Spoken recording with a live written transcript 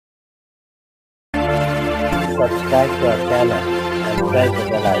subscribe to our channel and press the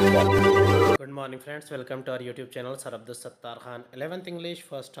bell icon. Good morning friends, welcome to our YouTube channel Sir Abdul Sattar Khan. 11th English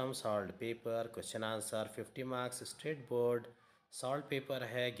first term solved paper question answer 50 marks state board solved paper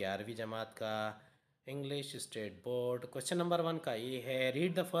है 11वीं जमात का English state board. Question number 1 का ये है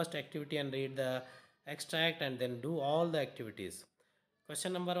read the first activity and read the extract and then do all the activities.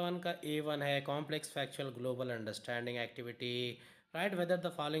 Question number 1 का A1 है complex factual global understanding activity. Write whether the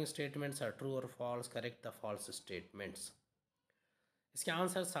following statements are true or false. Correct the false statements. इसके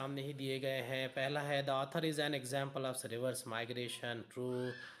answer सामने ही दिए गए हैं. पहला है the author is an example of reverse migration. True.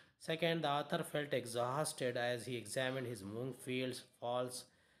 Second the author felt exhausted as he examined his moong fields. False.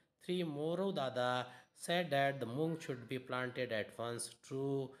 Three Moru दादा said that the mung should be planted at once.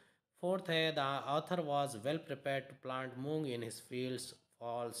 True. Fourth है the author was well prepared to plant mung in his fields.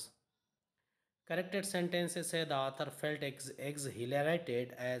 False. Corrected sentences है the author felt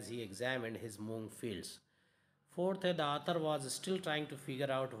exhilarated as he examined his mung fields. Fourth है the author was still trying to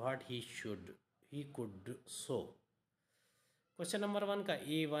figure out what he could sow. Question number 1 का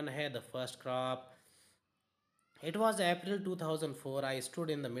A1 है the first crop. It was April 2004. I stood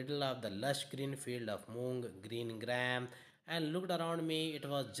in the middle of the lush green field of mung, green gram, and looked around me. It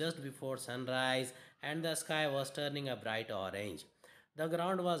was just before sunrise, and the sky was turning a bright orange. The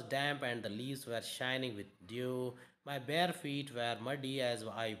ground was damp, and the leaves were shining with dew. My bare feet were muddy as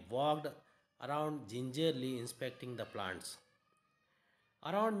I walked around gingerly inspecting the plants.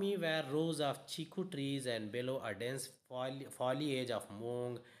 Around me were rows of chiku trees and below a dense foliage of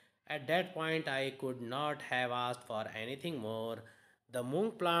mung. At that point, I could not have asked for anything more. The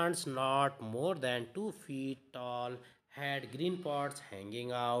mung plants, not more than 2 feet tall, had green pods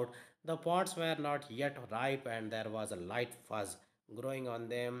hanging out. The pods were not yet ripe, and there was a light fuzz growing on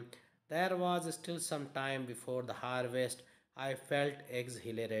them. There was still some time before the harvest. I felt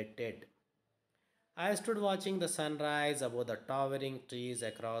exhilarated. I stood watching the sunrise above the towering trees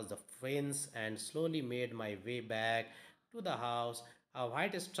across the fence and slowly made my way back to the house, a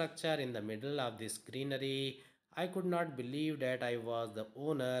white structure in the middle of this greenery. I could not believe that I was the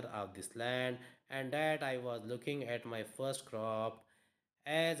owner of this land and that I was looking at my first crop.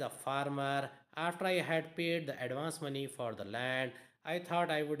 As a farmer, after I had paid the advance money for the land, I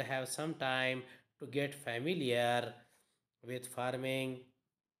thought I would have some time to get familiar with farming.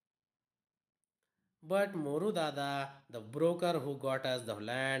 But Moru Dada, the broker who got us the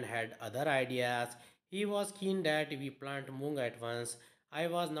land, had other ideas. He was keen that we plant mung at once. I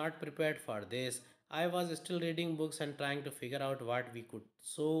was not prepared for this. I was still reading books and trying to figure out what we could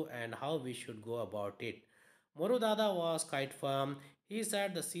sow and how we should go about it. Moru Dada was quite firm. He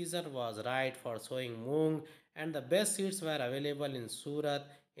said the season was right for sowing mung and the best seeds were available in Surat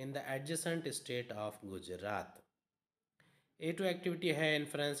in the adjacent state of Gujarat. A2 activity है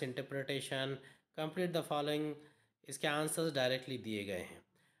inference interpretation. Complete the following. इसके answers directly दिए गए हैं.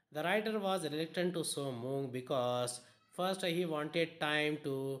 The writer was reluctant to so moong because first he wanted time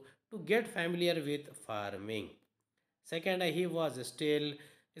to get familiar with farming. Second he was still.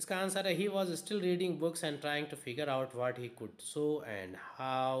 इसका answer है he was still reading books and trying to figure out what he could so and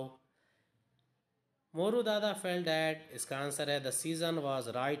how. Moru Dada felt that इसका answer है the season was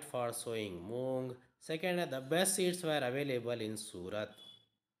right for sowing moong. Second है the best seeds were available in Surat.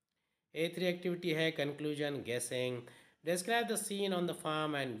 A3 activity है conclusion guessing. Describe the scene on the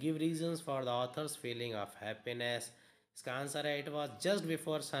farm and give reasons for the author's feeling of happiness. इसका answer है it was just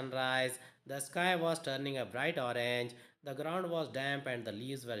before sunrise. The sky was turning a bright orange. The ground was damp and the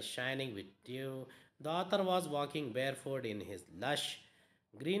leaves were shining with dew. The author was walking barefoot in his lush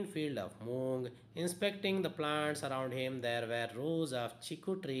green field of mung, inspecting the plants around him. There were rows of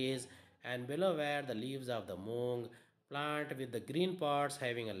chiku trees, and below were the leaves of the mung plant with the green pods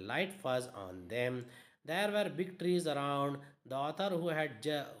having a light fuzz on them. There were big trees around. The author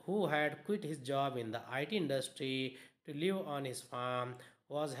who had quit his job in the IT industry to live on his farm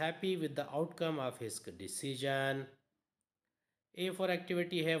was happy with the outcome of his decision. A4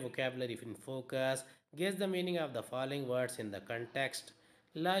 activity है vocabulary in focus. Guess the meaning of the following words in the context.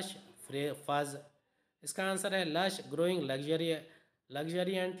 Lush, fuzz. इसका answer है lush, growing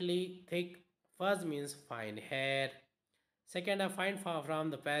luxuriantly thick. Fuzz means fine hair. Second, find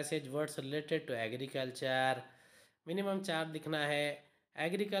from the passage words related to agriculture. Minimum 4 दिखना है.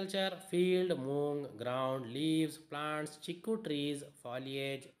 Agriculture, field, moong, ground, leaves, plants, chiku trees,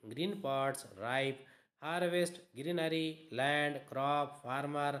 foliage, green pods, ripe, harvest, greenery, land, crop,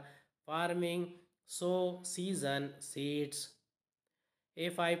 farmer, farming, sow, season, seeds.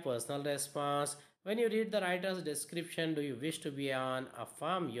 A5 personal response. When you read the writer's description, do you wish to be on a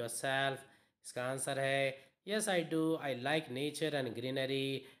farm yourself? इसका answer है yes I do. I like nature and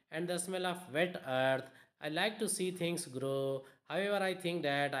greenery and the smell of wet earth. I like to see things grow. However, I think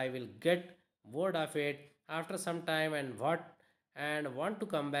that I will get bored of it after some time and want to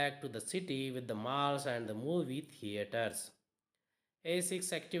come back to the city with the malls and the movie theaters.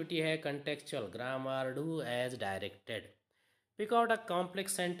 A6 activity है contextual grammar. Do as directed. Pick out a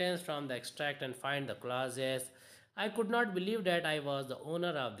complex sentence from the extract and find the clauses. I could not believe that I was the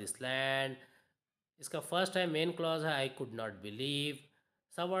owner of this land. इसका first है main clause है I could not believe.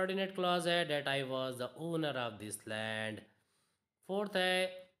 Subordinate clause है date I was the owner of this land. Fourth है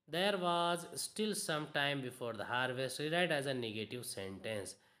there was still some time before the harvest. Rewrite as a negative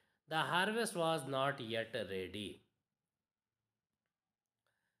sentence. The harvest was not yet ready.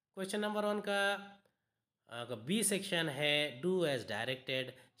 Question number 1 का B section है do as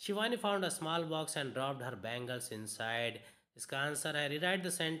directed. Shivani found a small box and dropped her bangles inside. इसका answer है rewrite the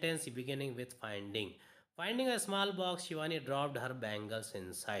sentence beginning with finding. Finding a small box, Shivani dropped her bangles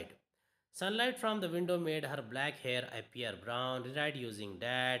inside. Sunlight from the window made her black hair appear brown. Rewrite using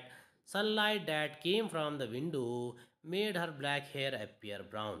that. Sunlight that came from the window made her black hair appear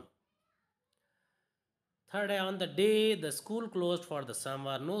brown. Third, on the day the school closed for the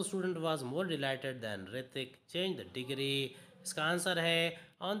summer, no student was more delighted than Ritik. Change the degree. इसका answer है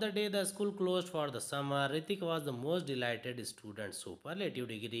on the day the school closed for the summer, Ritik was the most delighted student. Superlative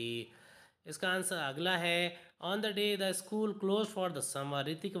degree. इसका answer अगला है on the day the school closed for the summer,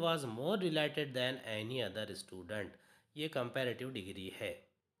 Ritik was more delighted than any other student. ये comparative degree है.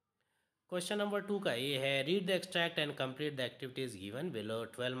 Question number 2 का ये है read the extract and complete the activities given below.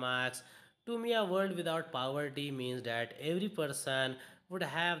 12 marks. To me, a world without poverty means that every person would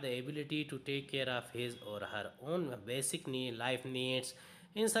have the ability to take care of his or her own basic life needs.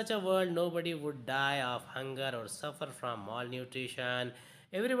 In such a world, nobody would die of hunger or suffer from malnutrition.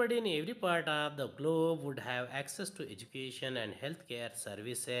 Everybody in every part of the globe would have access to education and healthcare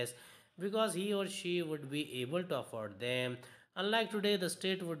services because he or she would be able to afford them. Unlike today, the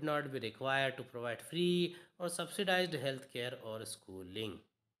state would not be required to provide free or subsidized healthcare or schooling.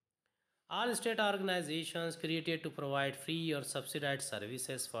 All state organizations created to provide free or subsidized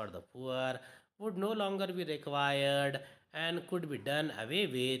services for the poor would no longer be required and could be done away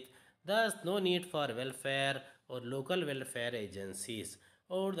with. Thus, no need for welfare or local welfare agencies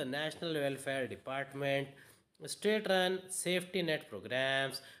or the National Welfare Department. State run safety net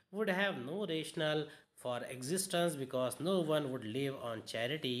programs would have no rationale for existence because no one would live on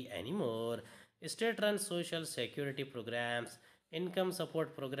charity anymore. State run social security programs, income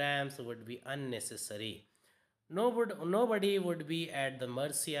support programs would be unnecessary. Nobody would be at the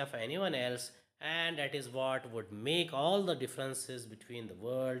mercy of anyone else, and that is what would make all the differences between the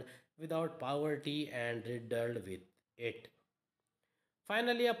world without poverty and riddled with it.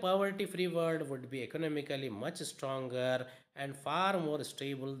 Finally, a poverty free world would be economically much stronger and far more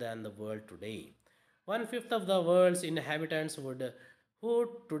stable than the world today. One fifth of the world's inhabitants who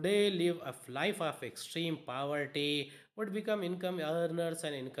today live a life of extreme poverty would become income earners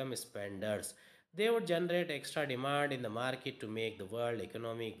and income spenders. They would generate extra demand in the market to make the world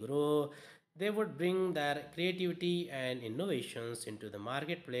economy grow. They would bring their creativity and innovations into the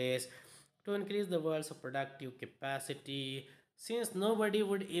marketplace to increase the world's productive capacity. Since nobody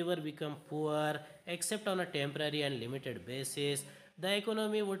would ever become poor except on a temporary and limited basis, the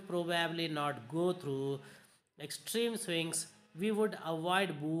economy would probably not go through extreme swings. We would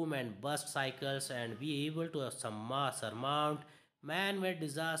avoid boom and bust cycles and be able to surmount man made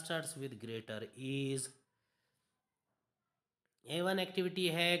disasters with greater ease. A1 activity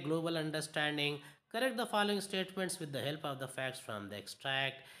है global understanding. Correct the following statements with the help of the facts from the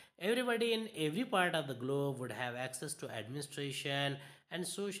extract. Everybody in every part of the globe would have access to administration and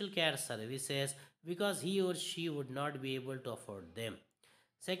social care services because he or she would not be able to afford them.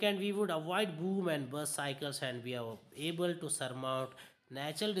 Second, we would avoid boom and bust cycles and be able to surmount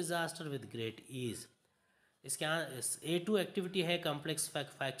natural disaster with great ease. इसके A2 activity है complex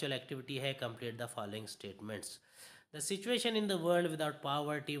factual activity है complete the following statements. The situation in the world without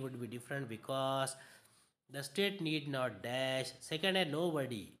poverty would be different because the state need not dash. Second है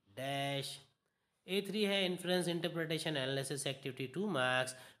nobody dash. A3 है inference interpretation analysis activity 2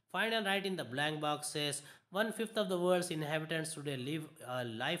 marks. Find and write in the blank boxes. One fifth of the world's inhabitants today live a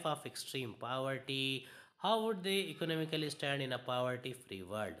life of extreme poverty. How would they economically stand in a poverty free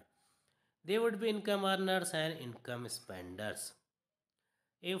world? They would be income earners and income spenders.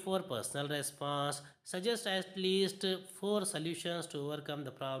 A4 personal response. Suggest at least 4 solutions to overcome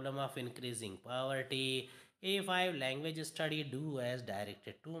the problem of increasing poverty. A5 language study. Do as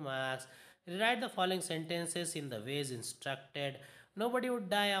directed 2 marks. Rewrite the following sentences in the ways instructed. Nobody would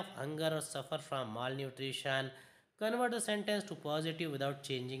die of hunger or suffer from malnutrition. Convert the sentence to positive without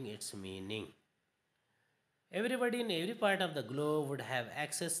changing its meaning. Everybody in every part of the globe would have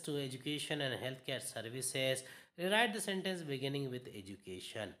access to education and healthcare services. Rewrite the sentence beginning with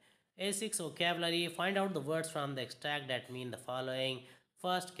education. A6 vocabulary. Find out the words from the extract that mean the following.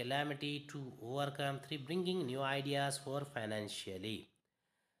 First, calamity. Two, overcome. Three, bringing new ideas. Four, financially.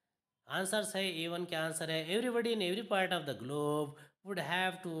 Answers है A1 के answer है everybody in every part of the globe would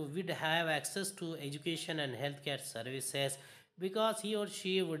have access to education and healthcare services because he or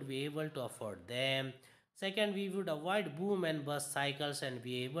she would be able to afford them. Second, we would avoid boom and bust cycles and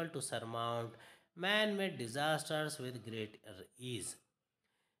be able to surmount man-made disasters with great ease.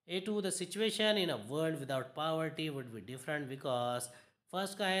 A2, the situation in a world without poverty would be different because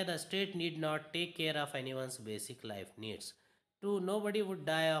first का है the state need not take care of anyone's basic life needs. 2, nobody would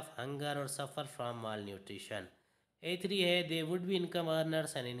die of hunger or suffer from malnutrition. A3 है they would be income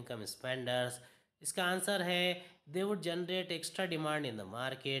earners and income spenders. इसका answer है they would generate extra demand in the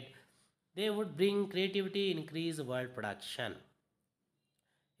market. They would bring creativity, increase world production.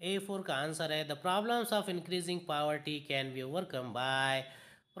 A4 का answer है the problems of increasing poverty can be overcome by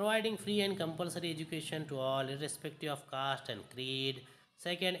providing free and compulsory education to all irrespective of caste and creed.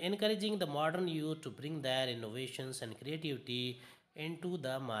 Second, encouraging the modern youth to bring their innovations and creativity into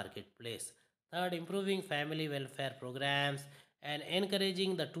the marketplace. Third, improving family welfare programs and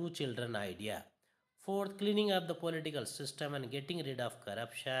encouraging the two children idea. Fourth, cleaning up the political system and getting rid of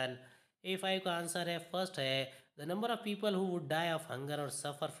corruption. A5 का answer है first है the number of people who would die of hunger or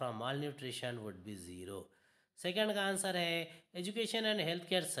suffer from malnutrition would be zero. Second का answer है education and health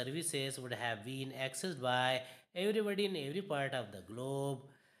care services would have been accessed bye everybody in every part of the globe.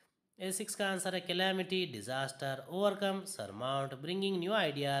 A6 का answer है calamity disaster overcome surmount bringing new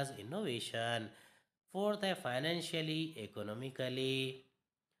ideas innovation. Fourth है financially economically.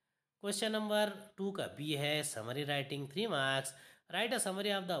 Question number 2 का B है summary writing 3 marks. Right a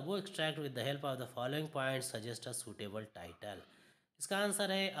summary of the above extract with the help of the following points suggest a suitable title. इसका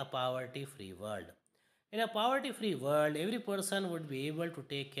answer है अ poverty free world. In a poverty free world, every person would be able to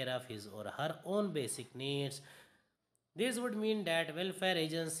take care of his or her own basic needs. This would mean that welfare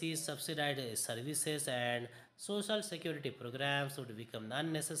agencies, subsidized services, and social security programs would become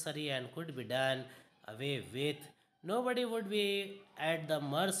unnecessary and could be done away with. Nobody would be at the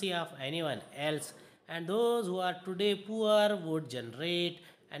mercy of anyone else, and those who are today poor would generate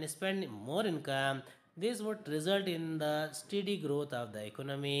and spend more income. This would result in the steady growth of the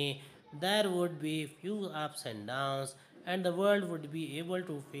economy. There would be few ups and downs, and the world would be able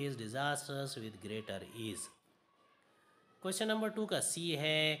to face disasters with greater ease. Question number 2 का C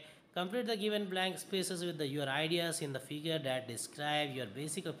है complete the given blank spaces with your ideas in the figure that describe your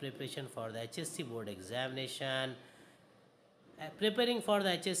basic preparation for the HSC board examination. Preparing for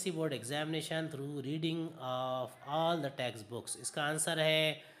the HSC board examination through reading of all the textbooks. इसका answer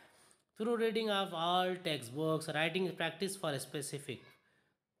है through reading of all textbooks, writing practice for specific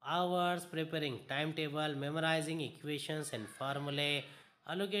hours, preparing timetable, memorizing equations and formulae,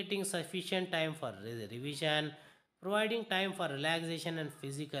 allocating sufficient time for revision, providing time for relaxation and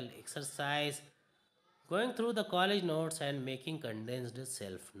physical exercise, going through the college notes and making condensed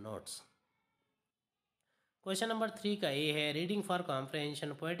self notes. Question number 3 का A है reading for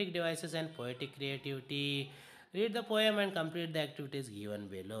comprehension, poetic devices and poetic creativity. Read the poem and complete the activities given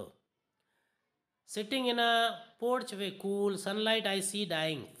below. Sitting in a porchway cool, sunlight I see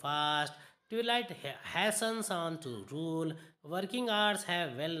dying fast. Twilight hastens on to rule. Working hours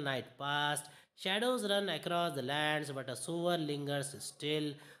have well night past. Shadows run across the lands, but a sower lingers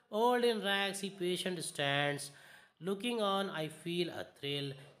still. Old in rags, he patient stands. Looking on, I feel a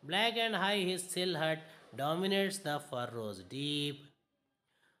thrill. Black and high, his silhouette dominates the furrows deep.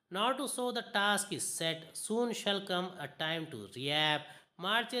 Now to so the task is set, soon shall come a time to reap.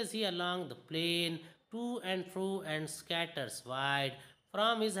 Marches he along the plain, to and fro and scatters wide.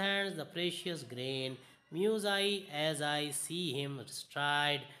 From his hands the precious grain, muse I as I see him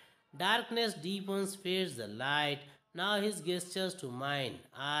stride. Darkness deepens, fades the light. Now his gestures to mine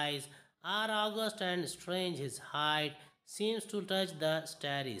eyes are august and strange. His height seems to touch the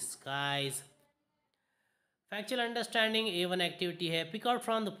starry skies. Factual understanding A1 activity है pick out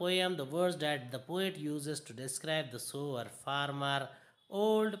from the poem the words that the poet uses to describe the sower, farmer,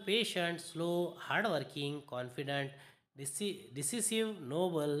 old, patient, slow, hardworking, confident, decisive,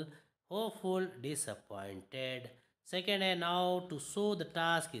 noble, hopeful, disappointed. Second है now to show the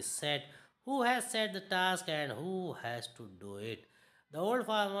task is set. Who has set the task and who has to do it? The old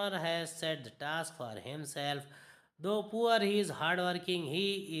farmer has set the task for himself. Though poor, he is hardworking.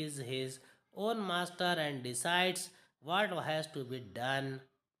 He is his own master and decides what has to be done.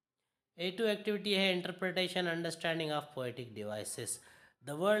 A2 activity है interpretation understanding of poetic devices.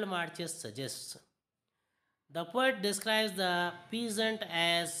 The world marches suggests The poet describes the peasant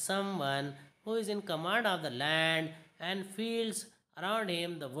as someone who is in command of the land and fields around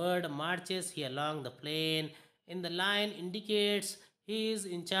him. The word marches he along the plain. In the line indicates he is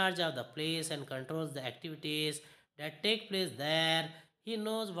in charge of the place and controls the activities that take place there. He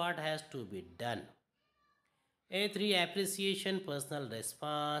knows what has to be done. A3 appreciation personal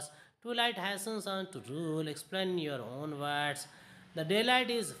response. Twilight hastens on to rule. Explain your own words. The daylight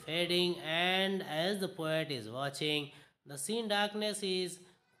is fading, and as the poet is watching, the scene darkness is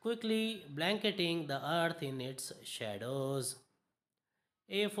quickly blanketing the earth in its shadows.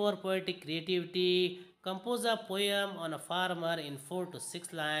 A4 poetic creativity. Compose a poem on a farmer in 4 to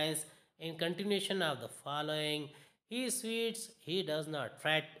 6 lines in continuation of the following. He sweets, he does not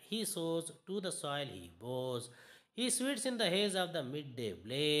fret, he sows, to the soil he bows. He sweets in the haze of the midday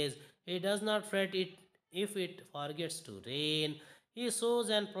blaze, he does not fret it if it forgets to rain. He sows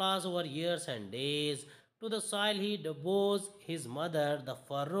and plows over years and days. To the soil he bows his mother, the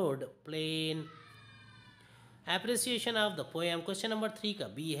furrowed plain. Appreciation of the poem. Question number 3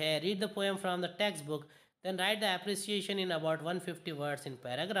 का B है. Read the poem from the textbook. Then write the appreciation in about 150 words in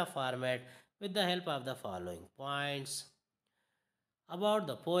paragraph format with the help of the following points. About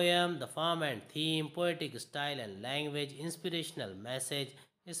the poem, the form and theme, poetic style and language, inspirational message,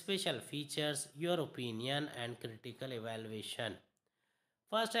 special features, your opinion and critical evaluation.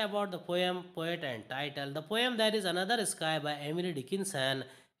 First, about the poem, poet, and title. The poem There Is Another Sky by Emily Dickinson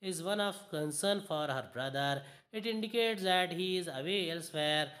is one of concern for her brother. It indicates that he is away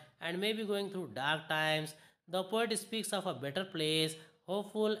elsewhere and may be going through dark times. The poet speaks of a better place,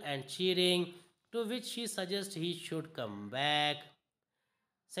 hopeful and cheering, to which she suggests he should come back.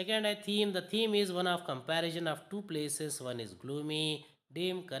 Second, a theme. The theme is one of comparison of two places. One is gloomy,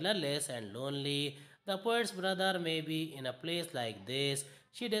 dim, colorless, and lonely. The poet's brother may be in a place like this.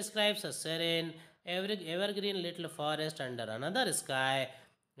 She describes a serene, evergreen little forest under another sky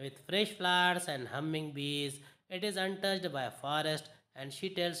with fresh flowers and humming bees. It is untouched by a forest, and she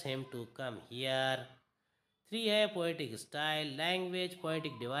tells him to come here. 3 है poetic style, language,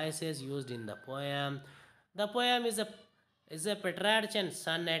 poetic devices used in the poem. The poem is a Petrarchan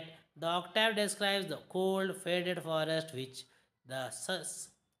sonnet. The octave describes the cold, faded forest, which the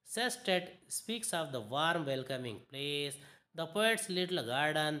sestet speaks of the warm, welcoming place. The poet's little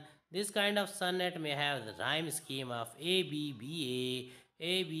garden. This kind of sonnet may have the rhyme scheme of A B B A,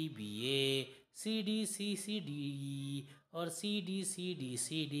 A B B A, C D C C D E, or C D C D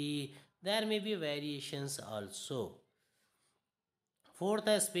C D. There may be variations also. Fourth,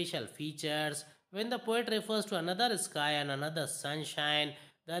 are special features. When the poet refers to another sky and another sunshine,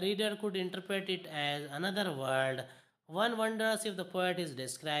 the reader could interpret it as another world. One wonders if the poet is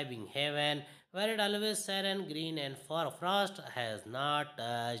describing heaven, where it always serene, green, and for frost has not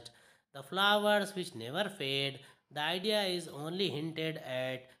touched. The flowers which never fade. The idea is only hinted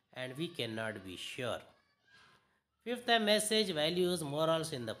at, and we cannot be sure. Fifth, a message, values,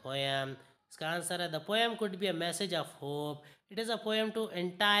 morals in the poem. Iska answer है, the poem could be a message of hope. It is a poem to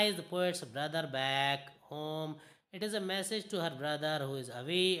entice the poet's brother back home. It is a message to her brother who is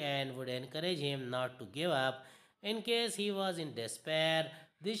away and would encourage him not to give up in case he was in despair.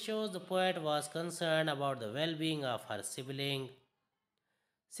 This shows the poet was concerned about the well-being of her sibling.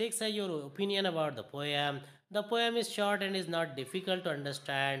 6 is your opinion about the poem. The poem is short and is not difficult to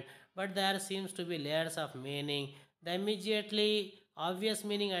understand, but there seems to be layers of meaning. The immediately obvious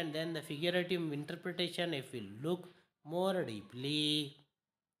meaning and then the figurative interpretation if we look more deeply.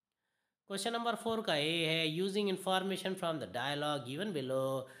 Question number 4 का A है. Using information from the dialogue given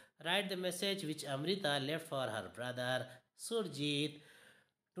below, write the message which Amrita left for her brother Surjit.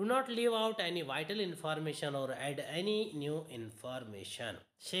 Do not leave out any vital information or add any new information.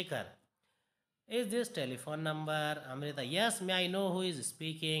 Shekhar. Is this telephone number? Amrita. Yes, may I know who is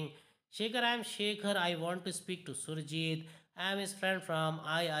speaking? Shekhar, I am Shekhar. I want to speak to Surjit. I am his friend from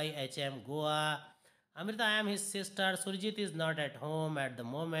IIHM Goa. Amrita, I am his sister. Surjit is not at home at the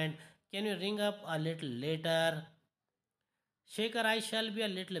moment. Can you ring up a little later? Shekhar, I shall be a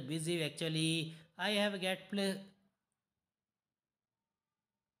little busy actually. I have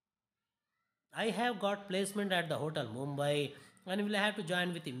got placement at the Hotel Mumbai and will have to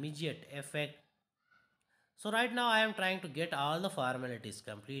join with immediate effect. So right now I am trying to get all the formalities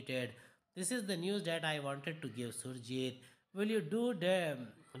completed. This is the news that I wanted to give Surjit. Will you do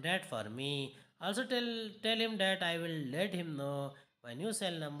that for me? Also tell him that I will let him know my new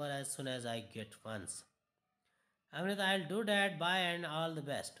cell number as soon as I get funds. Amrita, I'll do that. Bye and all the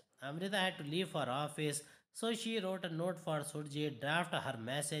best. Amrita had to leave for office, so she wrote a note for Surjit, draft her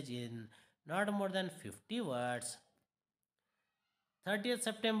message in not more than 50 words. 30th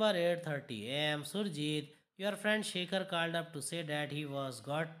September 8:30 am. Surjit, Your friend Shekhar called up to say that he was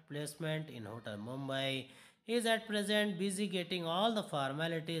got placement in Hotel Mumbai. He is at present busy getting all the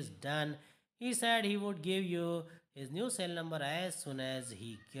formalities done. He said he would give you his new cell number as soon as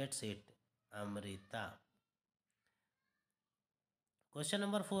he gets it. Amrita. Question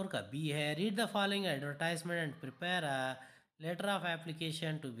number 4 का B है, read the following advertisement and prepare a letter of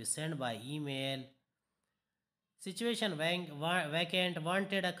application to be send by email. Situation vacant,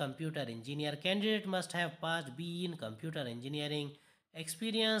 wanted a computer engineer. Candidate must have passed B in computer engineering.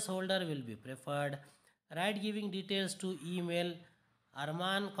 Experience holder will be preferred. Write giving details to email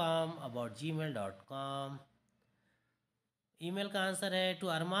armancom@gmail.com. Email का answer है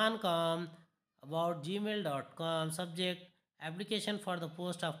to armancom@gmail.com. Subject application for the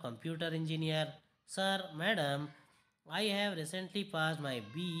post of computer engineer. Sir, madam, I have recently passed my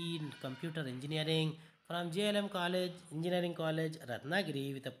BE in computer engineering from JLM College, Engineering College,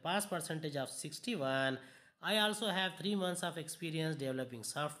 Ratnagiri with a pass percentage of 61. I also have 3 months of experience developing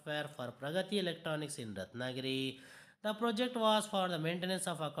software for Pragati Electronics in Ratnagiri. The project was for the maintenance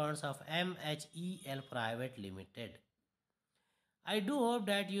of accounts of MHEL Private Limited. I do hope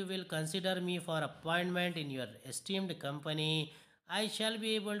that you will consider me for appointment in your esteemed company. I shall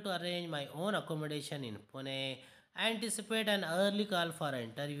be able to arrange my own accommodation in Pune. I anticipate an early call for an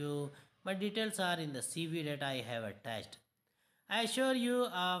interview. My details are in the CV that I have attached. I assure you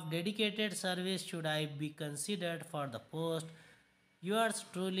of dedicated service should I be considered for the post. Yours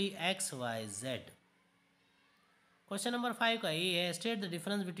truly XYZ. Question number 5 का ये है, state the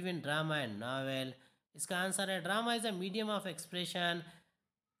difference between drama and novel. इसका answer है drama is a medium of expression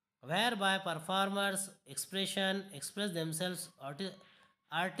whereby performers express themselves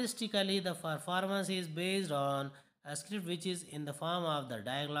artistically. The performance is based on a script which is in the form of the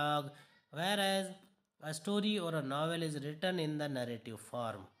dialogue, whereas a story or a novel is written in the narrative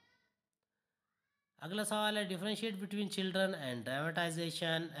form. अगला सवाल है, differentiate between children and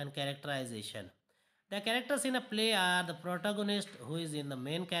dramatisation and characterisation. The characters in a play are the protagonist, who is in the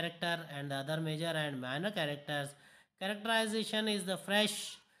main character, and the other major and minor characters. Characterization is the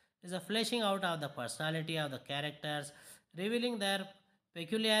fleshing out of the personality of the characters, revealing their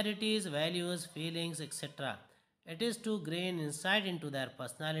peculiarities, values, feelings, etc. It is to gain insight into their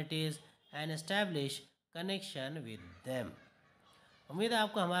personalities and establish connection with them. उम्मीद है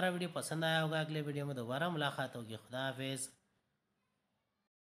आपको हमारा video पसंद आया होगा. अगले video में दोबारा मुलाकात होगी. खुदा हाफिज़.